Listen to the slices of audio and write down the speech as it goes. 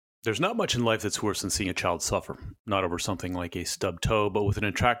There's not much in life that's worse than seeing a child suffer, not over something like a stubbed toe, but with an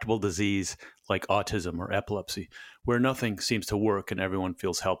intractable disease like autism or epilepsy, where nothing seems to work and everyone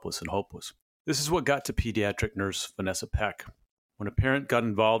feels helpless and hopeless. This is what got to pediatric nurse Vanessa Peck. When a parent got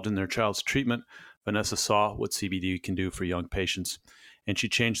involved in their child's treatment, Vanessa saw what CBD can do for young patients, and she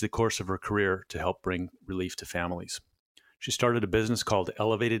changed the course of her career to help bring relief to families. She started a business called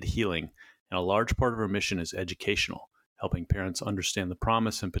Elevated Healing, and a large part of her mission is educational, helping parents understand the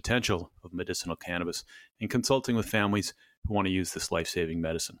promise and potential of medicinal cannabis and consulting with families who want to use this life-saving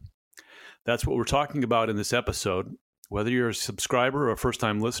medicine. That's what we're talking about in this episode. Whether you're a subscriber or a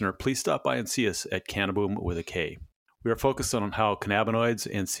first-time listener, please stop by and see us at Cannaboom with a K. We are focused on how cannabinoids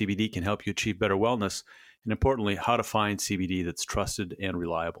and CBD can help you achieve better wellness, and importantly, how to find CBD that's trusted and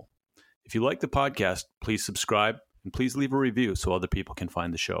reliable. If you like the podcast, please subscribe and please leave a review so other people can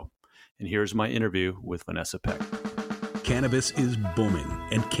find the show. And here's my interview with Vanessa Peck. Cannabis is booming,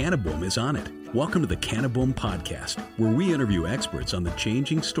 and Cannaboom is on it. Welcome to the Cannaboom podcast, where we interview experts on the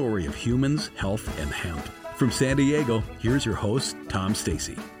changing story of humans, health, and hemp. From San Diego, here's your host, Tom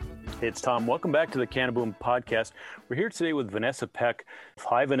Stacy. Hey, it's Tom. Welcome back to the Cannaboom podcast. We're here today with Vanessa Peck.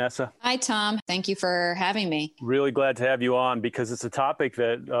 Hi, Vanessa. Hi, Tom. Thank you for having me. Really glad to have you on because it's a topic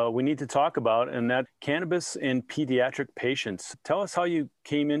that we need to talk about, and that cannabis in pediatric patients. Tell us how you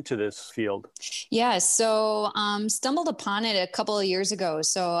came into this field. Yeah, so stumbled upon it a couple of years ago.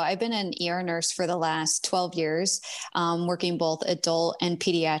 So I've been an ER nurse for the last 12 years, working both adult and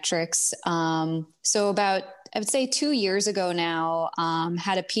pediatrics. So about, I would say 2 years ago now,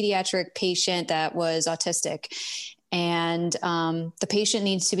 had a pediatric patient that was autistic. And the patient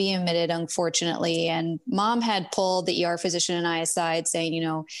needs to be admitted, unfortunately. And mom had pulled the ER physician and I aside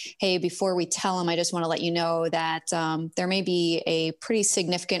saying, hey, before we tell him, I just want to let you know that there may be a pretty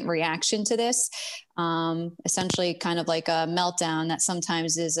significant reaction to this. Essentially kind of like a meltdown that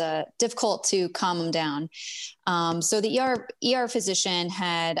sometimes is difficult to calm them down. So the ER physician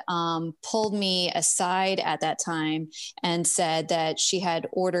had pulled me aside at that time and said that she had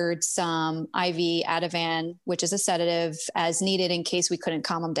ordered some IV Ativan, which is a sedative, as needed in case we couldn't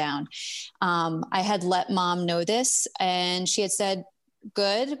calm them down. I had let mom know this, and she had said,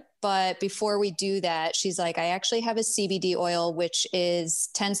 good. But before we do that, she's like, I actually have a CBD oil, which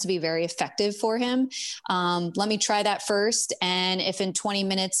tends to be very effective for him. Let me try that first. And if in 20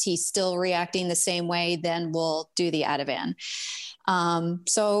 minutes he's still reacting the same way, then we'll do the Ativan.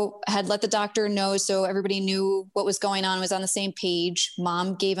 So I had let the doctor know, so everybody knew what was going on, was on the same page.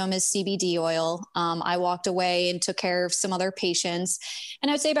 Mom gave him his CBD oil. I walked away and took care of some other patients. And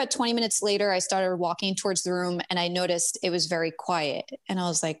I would say about 20 minutes later, I started walking towards the room and I noticed it was very quiet. And I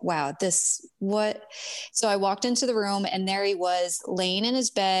was like, wow, what? So I walked into the room and there he was laying in his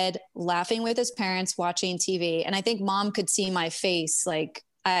bed, laughing with his parents, watching TV. And I think mom could see my face, like,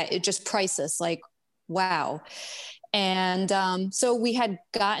 it just priceless, like, wow. And so we had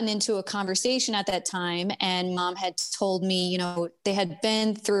gotten into a conversation at that time, and mom had told me, they had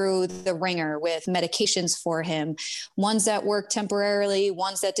been through the ringer with medications for him, ones that worked temporarily,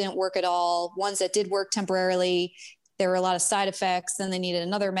 ones that didn't work at all, ones that did work temporarily. There were a lot of side effects. Then they needed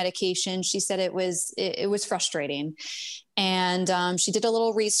another medication. She said it was frustrating. And she did a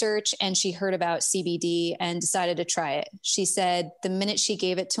little research and she heard about CBD and decided to try it. She said the minute she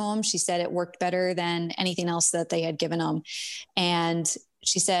gave it to him, she said it worked better than anything else that they had given him. And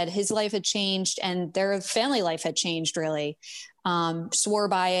she said his life had changed and their family life had changed, really. Swore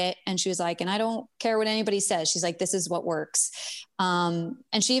by it. And she was like, and I don't care what anybody says. She's like, this is what works. And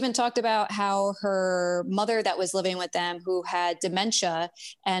she even talked about how her mother that was living with them, who had dementia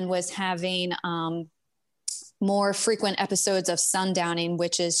and was having more frequent episodes of sundowning,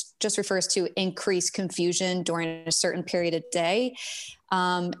 which just refers to increased confusion during a certain period of day.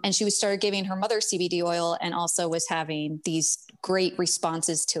 And she started giving her mother CBD oil and also was having these great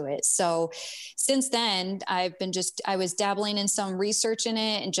responses to it. So since then, I was dabbling in some research in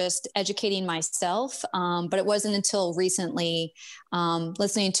it and just educating myself. But it wasn't until recently,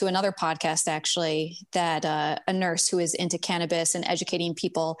 listening to another podcast, actually, that a nurse who is into cannabis and educating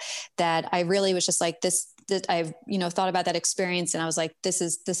people, that I really was just like, that I've, thought about that experience. And I was like, this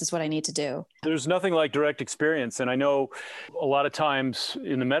is what I need to do. There's nothing like direct experience. And I know a lot of times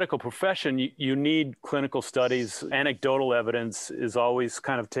in the medical profession, you need clinical studies. Anecdotal evidence is always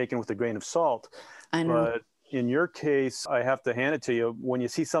kind of taken with a grain of salt. I know. But in your case, I have to hand it to you. When you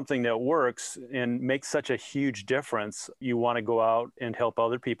see something that works and makes such a huge difference, you want to go out and help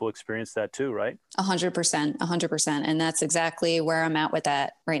other people experience that too, right? 100%. And that's exactly where I'm at with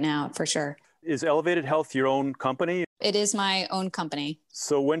that right now, for sure. Is Elevated Health your own company? It is my own company.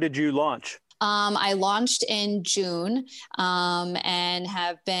 So when did you launch? I launched in June and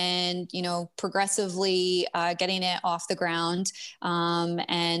have been, progressively getting it off the ground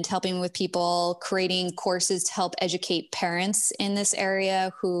and helping with people, creating courses to help educate parents in this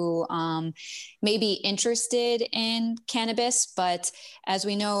area who may be interested in cannabis. But as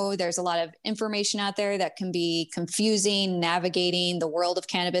we know, there's a lot of information out there that can be confusing. Navigating the world of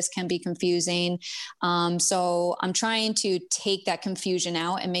cannabis can be confusing. So I'm trying to take that confusion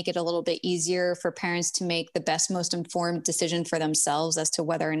out and make it a little bit easier for parents to make the best, most informed decision for themselves as to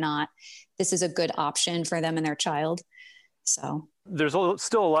whether or not this is a good option for them and their child. So there's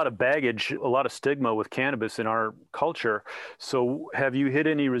still a lot of baggage, a lot of stigma with cannabis in our culture. So have you hit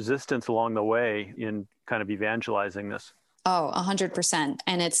any resistance along the way in kind of evangelizing this? Oh, 100%.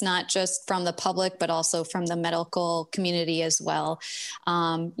 And it's not just from the public, but also from the medical community as well.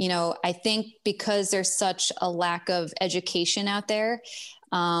 I think because there's such a lack of education out there,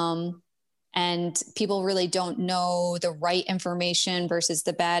 and people really don't know the right information versus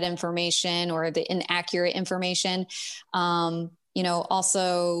the bad information or the inaccurate information.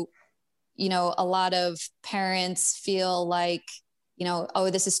 Also, a lot of parents feel like, oh,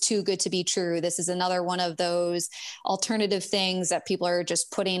 this is too good to be true. This is another one of those alternative things that people are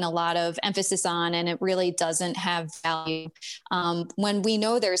just putting a lot of emphasis on, and it really doesn't have value. When we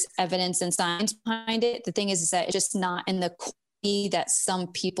know there's evidence and science behind it, the thing is that it's just not in the quantity that some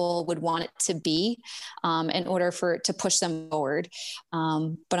people would want it to be in order for it to push them forward.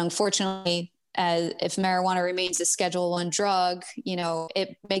 But unfortunately, if marijuana remains a Schedule I drug,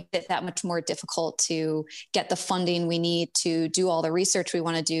 it makes it that much more difficult to get the funding we need to do all the research we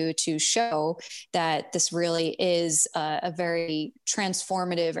want to do to show that this really is a very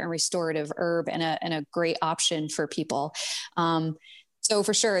transformative and restorative herb and a great option for people. So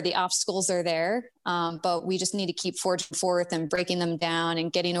for sure, the obstacles are there, but we just need to keep forging forth and breaking them down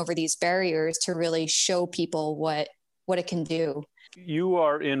and getting over these barriers to really show people what it can do. You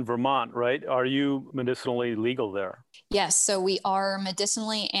are in Vermont, right? Are you medicinally legal there? Yes. So we are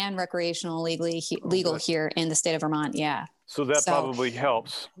medicinally and recreationally legal here in the state of Vermont. Yeah. So that probably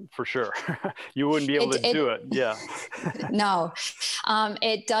helps for sure. You wouldn't be able to do it. Yeah. No,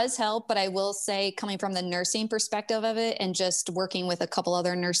 it does help. But I will say, coming from the nursing perspective of it and just working with a couple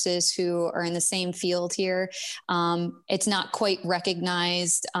other nurses who are in the same field here, it's not quite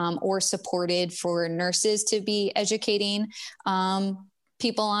recognized or supported for nurses to be educating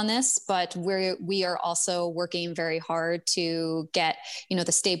people on this, but we are also working very hard to get,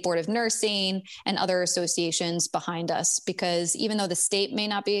 the State Board of Nursing and other associations behind us, because even though the state may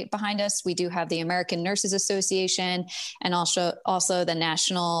not be behind us, we do have the American Nurses Association and also the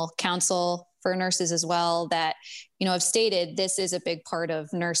National Council for Nurses as well that, have stated this is a big part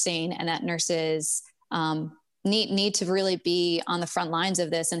of nursing and that nurses need to really be on the front lines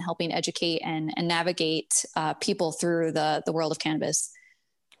of this and helping educate and navigate people through the world of cannabis.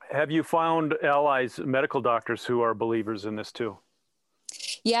 Have you found allies, medical doctors who are believers in this too?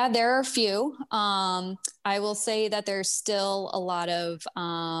 Yeah, there are a few. I will say that there's still a lot of,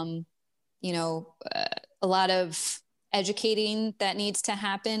 educating that needs to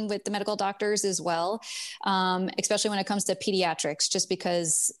happen with the medical doctors as well, especially when it comes to pediatrics, just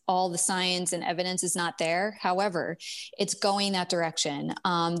because all the science and evidence is not there. However, it's going that direction.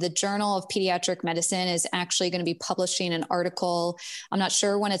 The Journal of Pediatric Medicine is actually going to be publishing an article. I'm not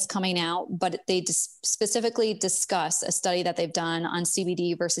sure when it's coming out, but they specifically discuss a study that they've done on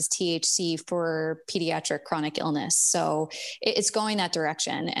CBD versus THC for pediatric chronic illness. So it's going that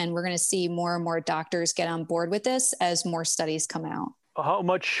direction. And we're going to see more and more doctors get on board with this as more studies come out. How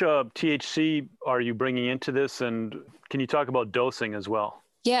much THC are you bringing into this? And can you talk about dosing as well?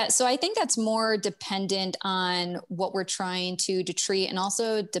 Yeah, so I think that's more dependent on what we're trying to treat and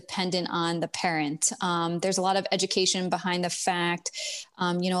also dependent on the parent. There's a lot of education behind the fact,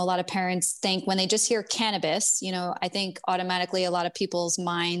 a lot of parents think when they just hear cannabis, I think automatically a lot of people's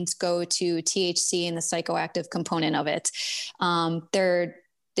minds go to THC and the psychoactive component of it.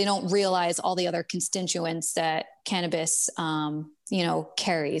 They don't realize all the other constituents that cannabis,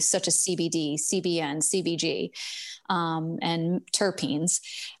 carries, such as CBD, CBN, CBG, and terpenes.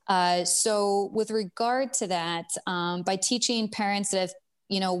 So with regard to that, by teaching parents that,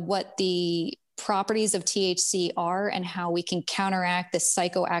 what the properties of THC are and how we can counteract the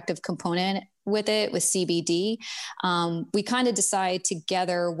psychoactive component with CBD, we kind of decide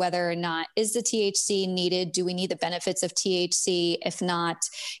together whether or not is the THC needed. Do we need the benefits of THC? If not,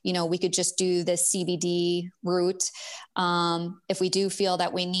 we could just do the CBD route. If we do feel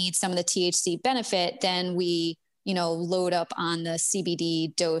that we need some of the THC benefit, then we load up on the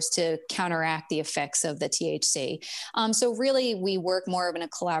CBD dose to counteract the effects of the THC. So really we work more of in a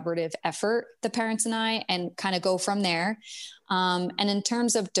collaborative effort, the parents and I, and kind of go from there. And in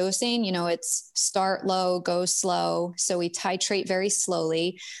terms of dosing, it's start low, go slow. So we titrate very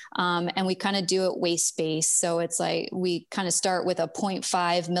slowly, and we kind of do it weight-based. So it's like we kind of start with a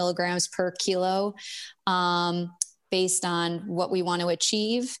 0.5 milligrams per kilo, based on what we want to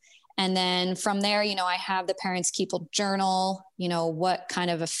achieve. And then from there, I have the parents keep a journal, what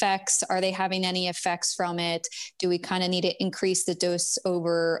kind of effects, are they having any effects from it? Do we kind of need to increase the dose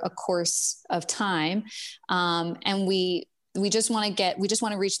over a course of time? And we just want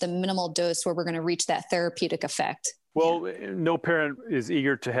to reach the minimal dose where we're going to reach that therapeutic effect. Well, no parent is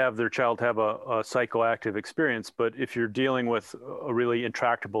eager to have their child have a psychoactive experience, but if you're dealing with a really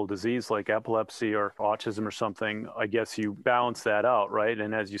intractable disease like epilepsy or autism or something, I guess you balance that out, right?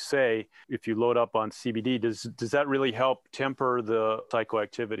 And as you say, if you load up on CBD, does that really help temper the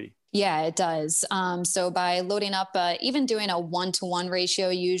psychoactivity? Yeah, it does. So by loading up, even doing a 1-to-1 ratio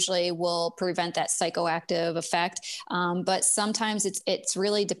usually will prevent that psychoactive effect. But sometimes it's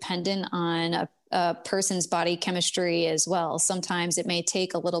really dependent on a person's body chemistry as well. Sometimes it may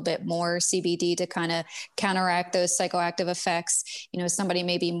take a little bit more CBD to kind of counteract those psychoactive effects. Somebody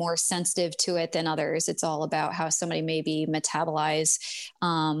may be more sensitive to it than others. It's all about how somebody may be metabolize,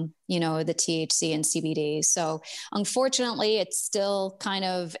 the THC and CBD. So unfortunately, it's still kind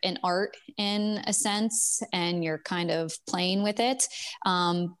of an art in a sense, and you're kind of playing with it.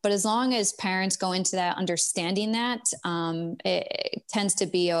 But as long as parents go into that understanding that, it tends to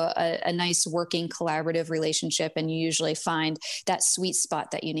be a nice working collaborative relationship, and you usually find that sweet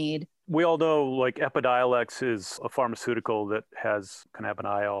spot that you need. We all know like Epidiolex is a pharmaceutical that has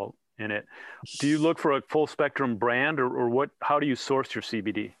cannabidiol in it. Do you look for a full spectrum brand or what? How do you source your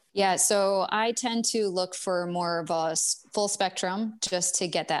CBD? Yeah, so I tend to look for more of a full spectrum just to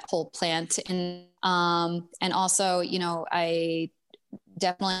get that whole plant in. And also, I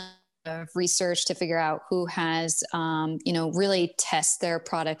definitely research to figure out who has, really test their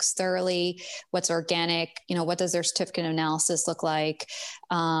products thoroughly, what's organic, what does their certificate of analysis look like?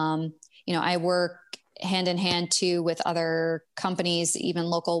 I work hand in hand too with other companies, even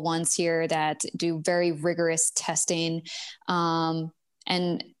local ones here that do very rigorous testing,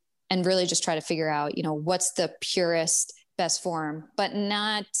 and really just try to figure out, what's the purest, best form, but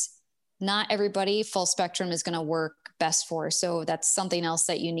not everybody full spectrum is going to work best for. So that's something else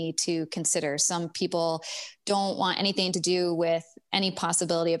that you need to consider. Some people don't want anything to do with any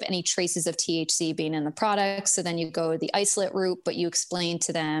possibility of any traces of THC being in the product. So then you go the isolate route, but you explain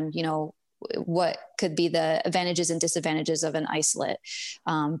to them, what could be the advantages and disadvantages of an isolate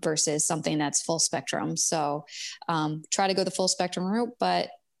versus something that's full spectrum. So try to go the full spectrum route, but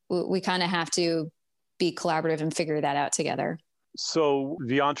we kind of have to be collaborative and figure that out together. So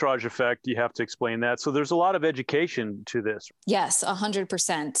the entourage effect, you have to explain that. So there's a lot of education to this. Yes,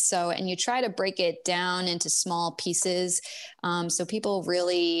 100%. So, and you try to break it down into small pieces, so people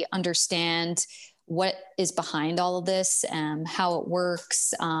really understand what is behind all of this, how it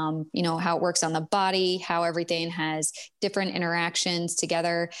works, how it works on the body, how everything has different interactions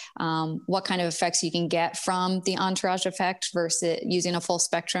together, what kind of effects you can get from the entourage effect versus using a full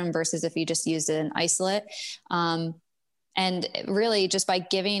spectrum versus if you just used an isolate. And really just by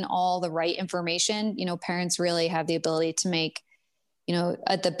giving all the right information, parents really have the ability to make,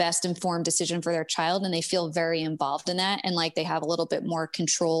 the best informed decision for their child, and they feel very involved in that. And like they have a little bit more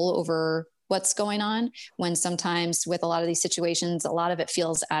control over what's going on, when sometimes with a lot of these situations, a lot of it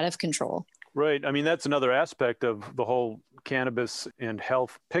feels out of control. Right. I mean, that's another aspect of the whole cannabis and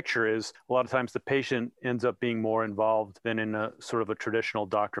health picture is a lot of times the patient ends up being more involved than in a sort of a traditional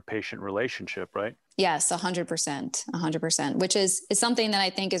doctor-patient relationship, right? Yes, 100%, which is something that I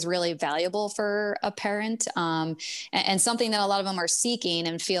think is really valuable for a parent, and something that a lot of them are seeking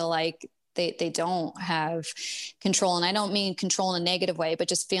and feel like they don't have control. And I don't mean control in a negative way, but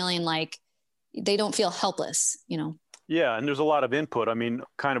just feeling like they don't feel helpless, Yeah. And there's a lot of input. I mean,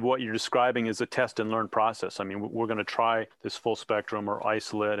 kind of what you're describing is a test and learn process. I mean, we're going to try this full spectrum or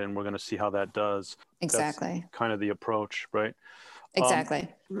isolate, and we're going to see how that does. Exactly. That's kind of the approach, right? Exactly.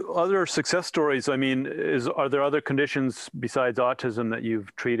 Other success stories, I mean, are there other conditions besides autism that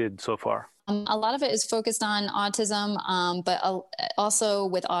you've treated so far? A lot of it is focused on autism, but also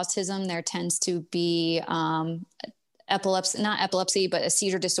with autism, there tends to be epilepsy, not epilepsy, but a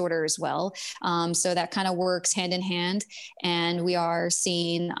seizure disorder as well. So that kind of works hand in hand. And we are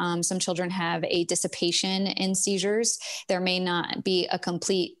seeing some children have a dissipation in seizures. There may not be a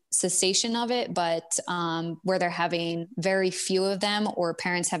complete cessation of it, but where they're having very few of them or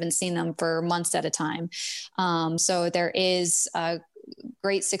parents haven't seen them for months at a time. So there is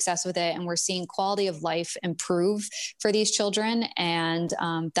great success with it, and we're seeing quality of life improve for these children. And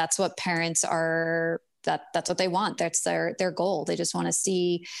that's what parents are, that's what they want. That's their goal. They just want to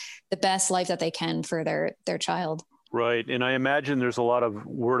see the best life that they can for their child. Right. And I imagine there's a lot of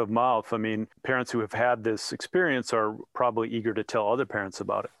word of mouth. I mean, parents who have had this experience are probably eager to tell other parents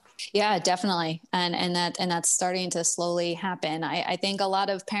about it. Yeah, definitely. And that's starting to slowly happen. I think a lot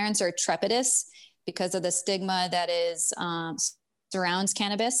of parents are trepidous because of the stigma that is surrounds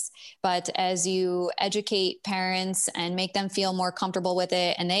cannabis. But as you educate parents and make them feel more comfortable with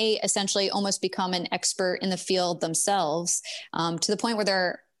it, and they essentially almost become an expert in the field themselves, to the point where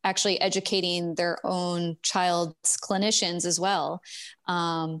they're actually educating their own child's clinicians as well.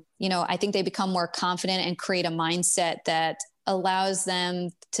 I think they become more confident and create a mindset that allows them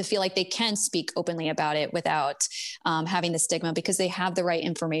to feel like they can speak openly about it without having the stigma, because they have the right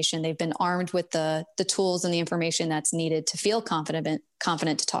information. They've been armed with the tools and the information that's needed to feel confident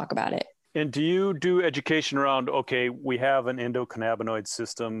to talk about it. And do you do education around, okay, we have an endocannabinoid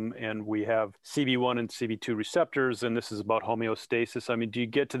system and we have CB1 and CB2 receptors, and this is about homeostasis? I mean, do you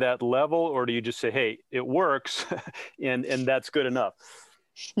get to that level, or do you just say, hey, it works and that's good enough?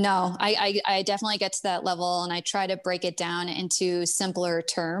 No, I definitely get to that level, and I try to break it down into simpler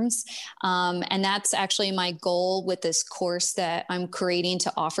terms. And that's actually my goal with this course that I'm creating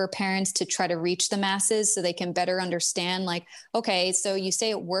to offer parents, to try to reach the masses so they can better understand, like, okay, so you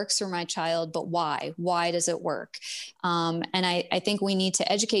say it works for my child, but why? Why does it work? And I think we need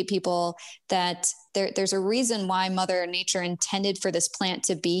to educate people that there's a reason why Mother Nature intended for this plant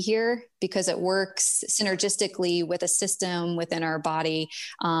to be here, because it works synergistically with a system within our body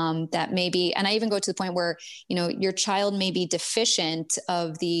that maybe, and I even go to the point where, your child may be deficient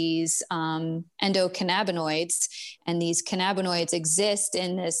of these endocannabinoids, and these cannabinoids exist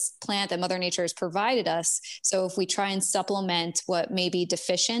in this plant that Mother Nature has provided us. So if we try and supplement what may be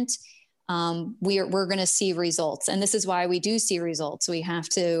deficient, we're going to see results. And this is why we do see results. We have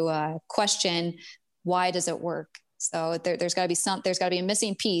to question, why does it work? So there's got to be a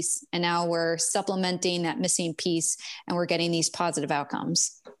missing piece, and now we're supplementing that missing piece, and we're getting these positive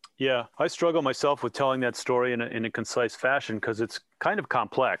outcomes. Yeah, I struggle myself with telling that story in a concise fashion, because it's kind of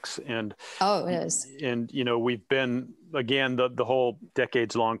complex. And it is. And we've been, again, the whole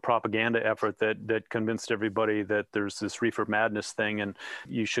decades-long propaganda effort that convinced everybody that there's this reefer madness thing, and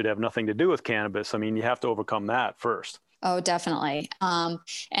you should have nothing to do with cannabis. I mean, you have to overcome that first. Oh, definitely.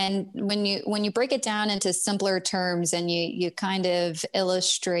 And when you break it down into simpler terms, and you kind of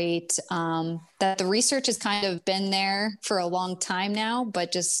illustrate that the research has kind of been there for a long time now,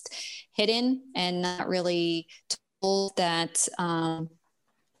 but just hidden and not really told, that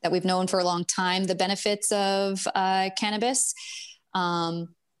we've known for a long time the benefits of cannabis.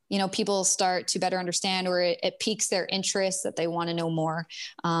 People start to better understand, or it piques their interest that they want to know more.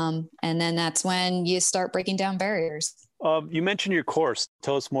 And then that's when you start breaking down barriers. You mentioned your course.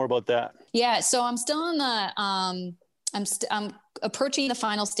 Tell us more about that. Yeah, so I'm still in the I'm approaching the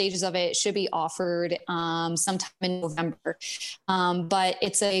final stages of it. It should be offered sometime in November. But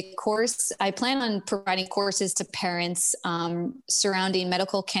it's a course. I plan on providing courses to parents surrounding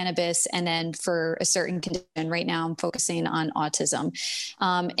medical cannabis, and then for a certain condition. Right now, I'm focusing on autism.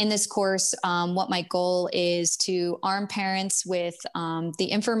 In this course, what my goal is to arm parents with the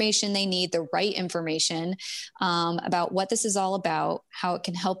information they need, the right information about what this is all about, how it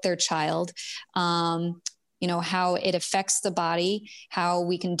can help their child. How it affects the body, how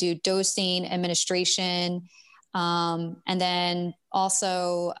we can do dosing, administration, and then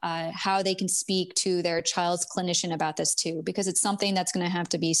also how they can speak to their child's clinician about this too, because it's something that's going to have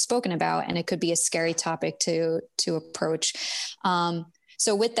to be spoken about, and it could be a scary topic to approach.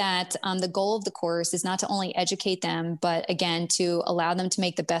 So with that, the goal of the course is not to only educate them, but again, to allow them to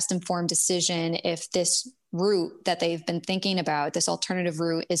make the best informed decision if this route that they've been thinking about, this alternative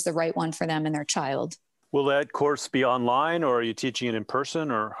route, is the right one for them and their child. Will that course be online, or are you teaching it in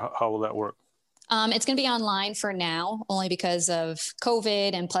person, or how will that work? It's going to be online for now, only because of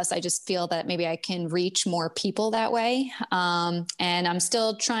COVID. And plus, I just feel that maybe I can reach more people that way. And I'm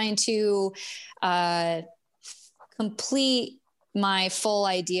still trying to complete my full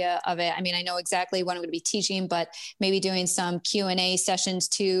idea of it. I mean, I know exactly what I'm going to be teaching, but maybe doing some Q&A sessions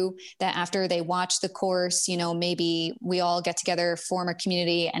too, that after they watch the course, maybe we all get together, form a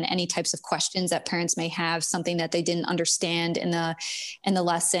community, and any types of questions that parents may have, something that they didn't understand in the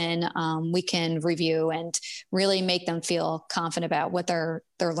lesson, we can review and really make them feel confident about what they're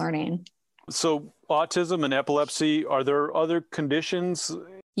learning. So autism and epilepsy, are there other conditions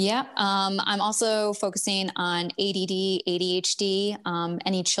Yeah, I'm also focusing on ADD, ADHD,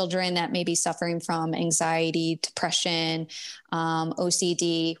 any children that may be suffering from anxiety, depression,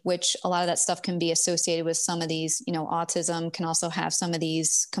 OCD, which a lot of that stuff can be associated with some of these, autism can also have some of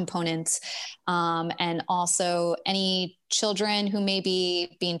these components. And also any children who may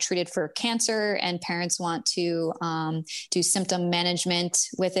be being treated for cancer and parents want to do symptom management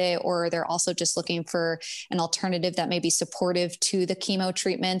with it, or they're also just looking for an alternative that may be supportive to the chemo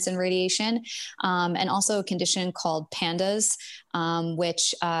treatments and radiation. And also a condition called PANDAS,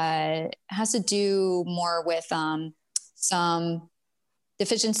 which has to do more with some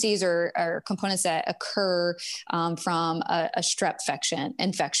deficiencies or components that occur from a strep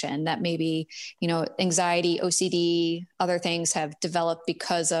infection that maybe, anxiety, OCD, other things have developed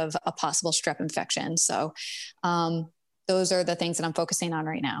because of a possible strep infection. So those are the things that I'm focusing on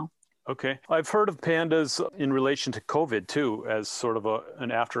right now. Okay. I've heard of PANDAS in relation to COVID too, as sort of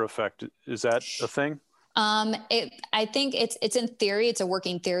an after effect. Is that a thing? I think it's in theory, it's a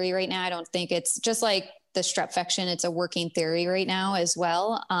working theory right now. I don't think it's just like the strep infection. It's a working theory right now as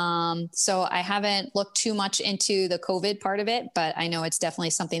well. So I haven't looked too much into the COVID part of it, but I know it's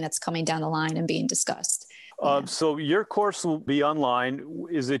definitely something that's coming down the line and being discussed. Yeah. So your course will be online.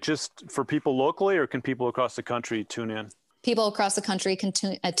 Is it just for people locally, or can people across the country tune in? People across the country can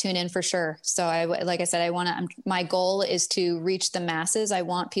tune in for sure. So like I said, my goal is to reach the masses. I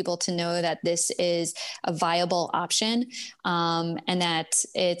want people to know that this is a viable option, and that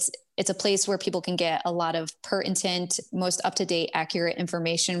it's a place where people can get a lot of pertinent, most up-to-date, accurate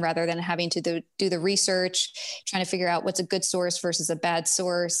information rather than having to do the research, trying to figure out what's a good source versus a bad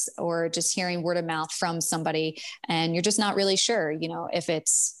source, or just hearing word of mouth from somebody. And you're just not really sure, if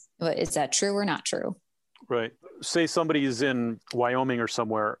is that true or not true? Right. Say somebody is in Wyoming or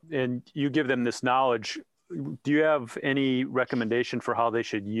somewhere and you give them this knowledge. Do you have any recommendation for how they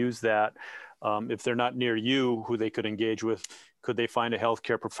should use that? If they're not near you, who they could engage with, could they find a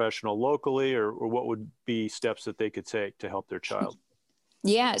healthcare professional locally, or what would be steps that they could take to help their child?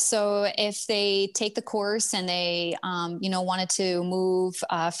 Yeah. So if they take the course and they, wanted to move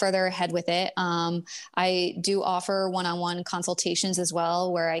further ahead with it, I do offer one-on-one consultations as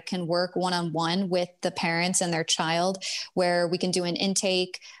well, where I can work one-on-one with the parents and their child, where we can do an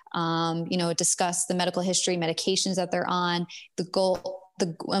intake, discuss the medical history, medications that they're on,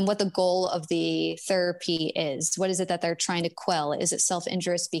 and what the goal of the therapy is. What is it that they're trying to quell? Is it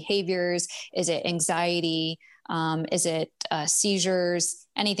self-injurious behaviors? Is it anxiety? Is it seizures,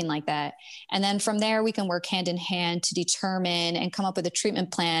 anything like that? And then from there, we can work hand in hand to determine and come up with a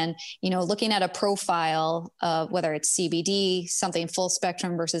treatment plan, looking at a profile of whether it's CBD, something full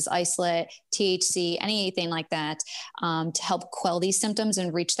spectrum versus isolate, THC, anything like that, to help quell these symptoms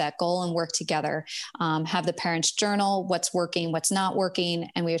and reach that goal and work together. Have the parents journal what's working, what's not working,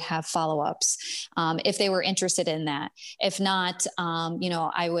 and we would have follow-ups if they were interested in that. If not,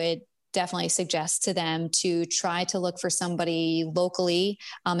 I would definitely suggest to them to try to look for somebody locally,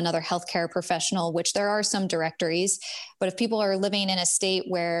 another healthcare professional, which there are some directories. But if people are living in a state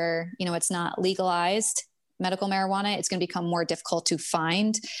where, it's not legalized medical marijuana, it's going to become more difficult to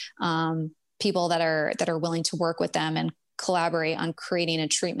find people that are willing to work with them and collaborate on creating a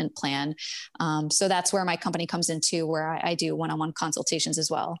treatment plan. So that's where my company comes into, where I do one-on-one consultations as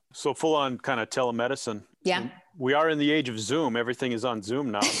well. So full on kind of telemedicine. Yeah. We are in the age of Zoom. Everything is on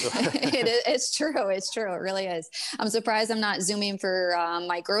Zoom now. So. It's true. It's true. It really is. I'm surprised I'm not Zooming for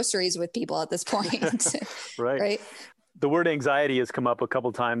my groceries with people at this point. Right. The word anxiety has come up a couple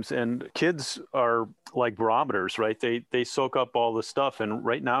of times, and kids are like barometers, right? They soak up all the stuff. And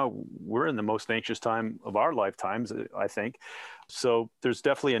right now we're in the most anxious time of our lifetimes, I think. So there's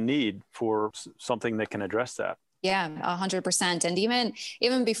definitely a need for something that can address that. Yeah, 100%. And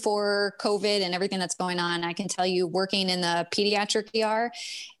even before COVID and everything that's going on, I can tell you, working in the pediatric ER,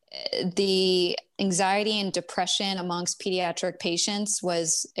 the anxiety and depression amongst pediatric patients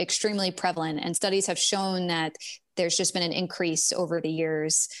was extremely prevalent. And studies have shown that there's just been an increase over the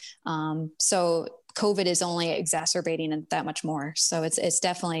years. So COVID is only exacerbating it that much more. So it's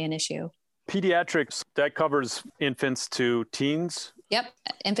definitely an issue. Pediatrics, that covers infants to teens? Yep.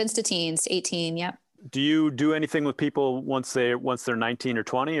 Infants to teens, 18. Yep. Do you do anything with people once they're 19 or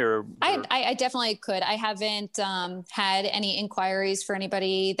 20 or? I definitely could. I haven't had any inquiries for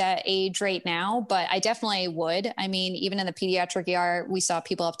anybody that age right now, but I definitely would. I mean, even in the pediatric ER, we saw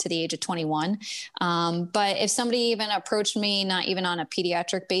people up to the age of 21. But if somebody even approached me, not even on a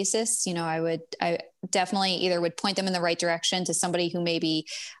pediatric basis, I definitely either would point them in the right direction to somebody who maybe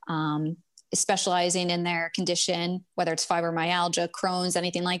specializing in their condition, whether it's fibromyalgia, Crohn's,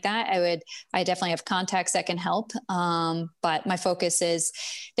 anything like that, I definitely have contacts that can help. But my focus is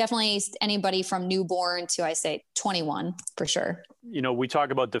definitely anybody from newborn to, I say, 21 for sure. We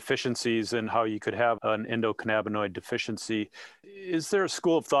talk about deficiencies and how you could have an endocannabinoid deficiency. Is there a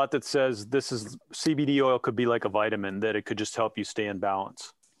school of thought that says CBD oil could be like a vitamin, that it could just help you stay in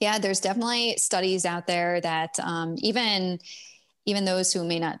balance? Yeah, there's definitely studies out there that even those who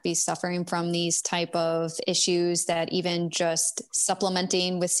may not be suffering from these type of issues, that even just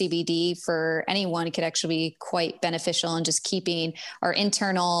supplementing with CBD for anyone could actually be quite beneficial in just keeping our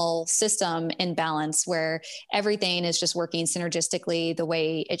internal system in balance, where everything is just working synergistically the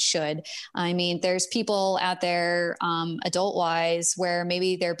way it should. I mean, there's people out there, adult wise, where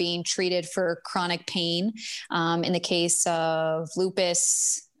maybe they're being treated for chronic pain, in the case of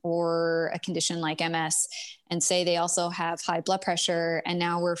lupus or a condition like MS, and say they also have high blood pressure. And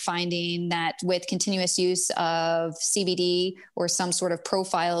now we're finding that with continuous use of CBD or some sort of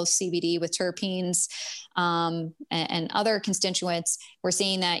profile of CBD with terpenes and other constituents, we're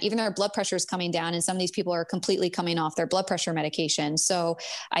seeing that even their blood pressure is coming down, and some of these people are completely coming off their blood pressure medication. So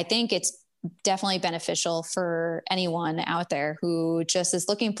I think it's definitely beneficial for anyone out there who just is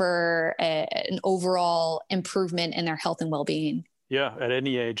looking for an overall improvement in their health and well-being. Yeah, at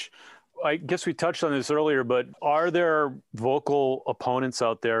any age. I guess we touched on this earlier, but are there vocal opponents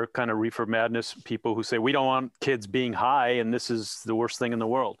out there, kind of reefer madness people who say, we don't want kids being high and this is the worst thing in the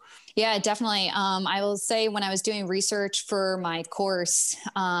world? Yeah, definitely. I will say when I was doing research for my course,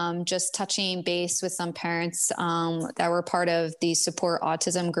 just touching base with some parents that were part of the support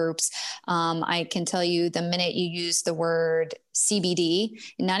autism groups, I can tell you the minute you use the word CBD,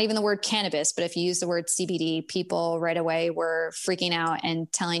 not even the word cannabis, but if you use the word CBD, people right away were freaking out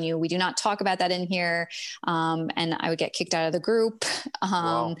and telling you, we do not talk about that in here. And I would get kicked out of the group.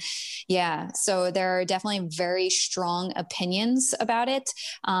 Wow. Yeah. So there are definitely very strong opinions about it.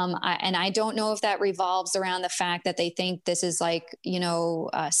 And I don't know if that revolves around the fact that they think this is like,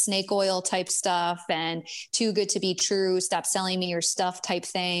 snake oil type stuff and too good to be true, stop selling me your stuff type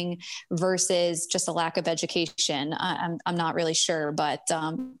thing, versus just a lack of education. I'm not really sure, but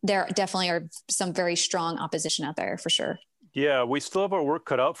there definitely are some very strong opposition out there for sure. Yeah, we still have our work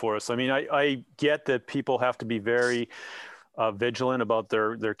cut out for us. I mean, I get that people have to be very vigilant about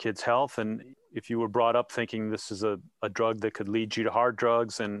their kids' health. And if you were brought up thinking this is a drug that could lead you to hard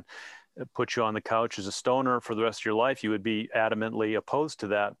drugs and put you on the couch as a stoner for the rest of your life, you would be adamantly opposed to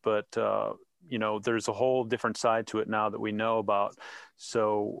that. But, there's a whole different side to it now that we know about.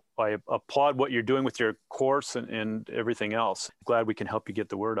 So I applaud what you're doing with your course and everything else. Glad we can help you get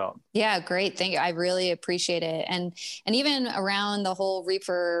the word out. Yeah, great. Thank you. I really appreciate it. And even around the whole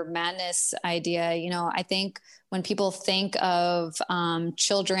reefer madness idea, I think when people think of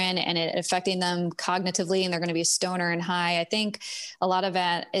children and it affecting them cognitively and they're going to be a stoner and high, I think a lot of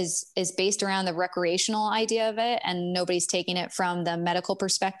that is based around the recreational idea of it. And nobody's taking it from the medical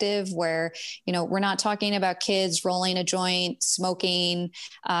perspective where, we're not talking about kids rolling a joint, smoking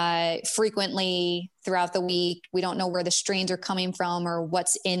frequently throughout the week. We don't know where the strains are coming from or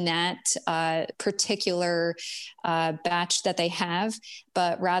what's in that particular batch that they have,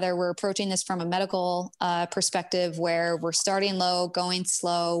 but rather we're approaching this from a medical perspective where we're starting low, going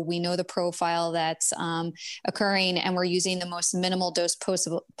slow. We know the profile that's occurring, and we're using the most minimal dose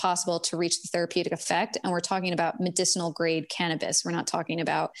possible to reach the therapeutic effect. And we're talking about medicinal grade cannabis. We're not talking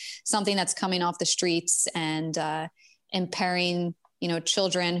about something that's coming off the streets and impairing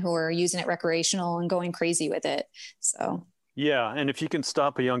children who are using it recreational and going crazy with it. So. Yeah. And if you can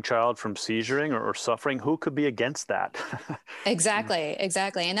stop a young child from seizuring or suffering, who could be against that? Exactly.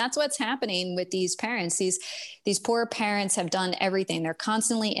 And that's what's happening with these parents. These poor parents have done everything. They're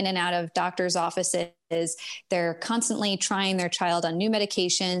constantly in and out of doctors' offices. They're constantly trying their child on new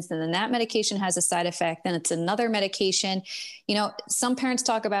medications, and then that medication has a side effect. Then it's another medication. Some parents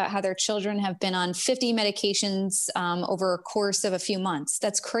talk about how their children have been on 50 medications over a course of a few months.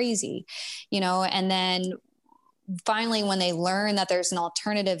 That's crazy, and then finally, when they learn that there's an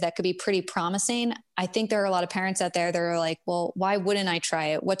alternative that could be pretty promising, I think there are a lot of parents out there that are like, well, why wouldn't I try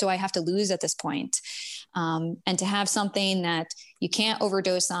it? What do I have to lose at this point? And to have something that you can't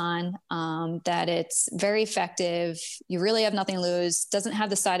overdose on, that it's very effective, you really have nothing to lose, doesn't have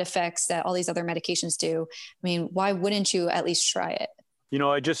the side effects that all these other medications do. I mean, why wouldn't you at least try it?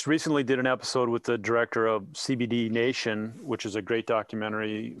 I just recently did an episode with the director of CBD Nation, which is a great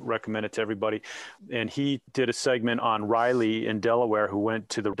documentary, recommend it to everybody. And he did a segment on Riley in Delaware, who went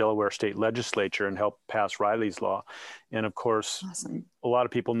to the Delaware state legislature and helped pass Riley's law. And of course, awesome. A lot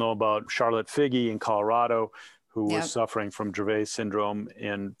of people know about Charlotte Figi in Colorado, who was suffering from Dravet syndrome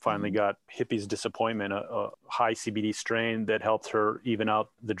and finally got Hippie's disappointment, a high CBD strain that helped her even out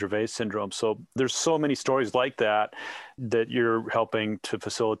the Dravet syndrome. So there's so many stories like that you're helping to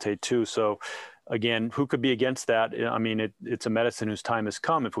facilitate too. So again, who could be against that? I mean, it's a medicine whose time has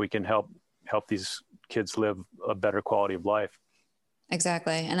come if we can help these kids live a better quality of life.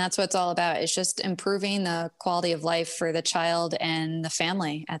 Exactly. And that's what it's all about. It's just improving the quality of life for the child and the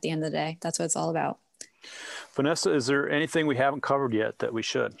family at the end of the day. That's what it's all about. Vanessa, is there anything we haven't covered yet that we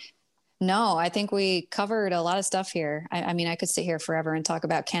should? No, I think we covered a lot of stuff here. I mean, I could sit here forever and talk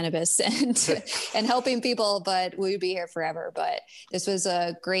about cannabis and helping people, but we'd be here forever. But this was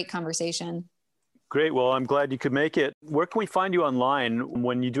a great conversation. Great. Well, I'm glad you could make it. Where can we find you online?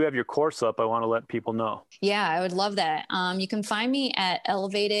 When you do have your course up, I want to let people know. Yeah, I would love that. You can find me at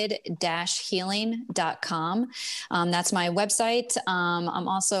elevated-healing.com. That's my website. I'm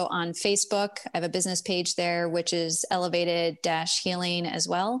also on Facebook. I have a business page there, which is elevated-healing as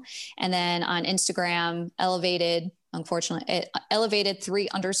well. And then on Instagram, elevated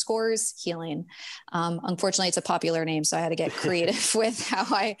 3_healing. Unfortunately, it's a popular name, so I had to get creative with how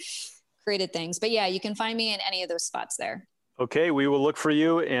I created things. But yeah, you can find me in any of those spots there. Okay, we will look for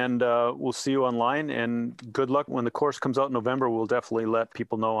you and we'll see you online. And good luck when the course comes out in November. We'll definitely let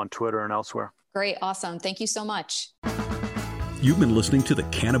people know on Twitter and elsewhere. Great. Awesome. Thank you so much. You've been listening to the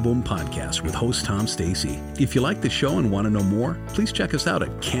Cannaboom Podcast with host Tom Stacy. If you like the show and want to know more, please check us out at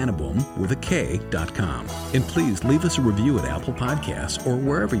cannaboom.com. And please leave us a review at Apple Podcasts or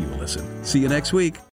wherever you listen. See you next week.